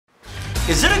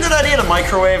Is it a good idea to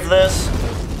microwave this?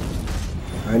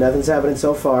 Alright, nothing's happening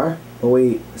so far, but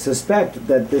we suspect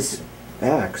that this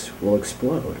axe will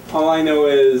explode. All I know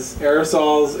is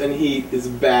aerosols and heat is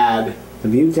bad. The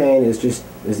butane is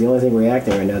the only thing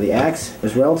reacting right now. The axe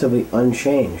is relatively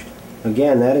unchanged.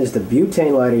 Again, that is the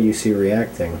butane lighter you see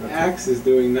reacting. The axe is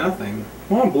doing nothing.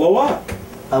 Come on, blow up.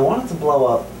 I want it to blow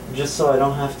up just so I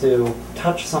don't have to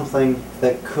touch something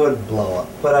that could blow up.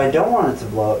 But I don't want it to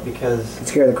blow up because It'd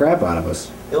scare the crap out of us.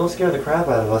 it'll scare the crap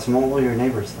out of us and won't blow your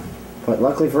neighbors thing. But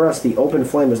luckily for us, the open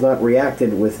flame has not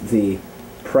reacted with the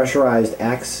pressurized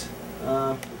axe.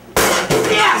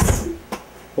 Yes!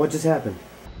 What just happened?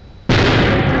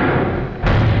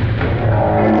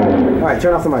 Alright,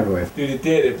 turn off the microwave. Dude, it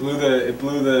did. It blew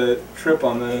the trip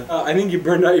on the... I think you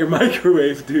burned out your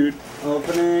microwave, dude.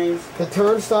 Opening. The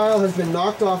turnstile has been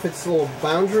knocked off its little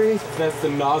boundary. That's the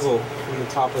nozzle on the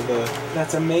top of the...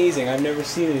 That's amazing. I've never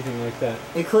seen anything like that.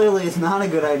 It clearly is not a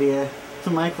good idea to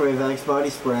microwave Axe body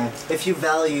spray. If you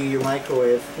value your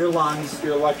microwave, your lungs,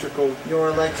 Your electrical... your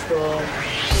electrical,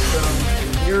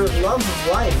 your love of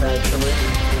life, actually.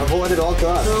 Avoid at all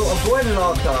costs. So avoid at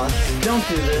all costs. Don't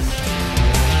do this.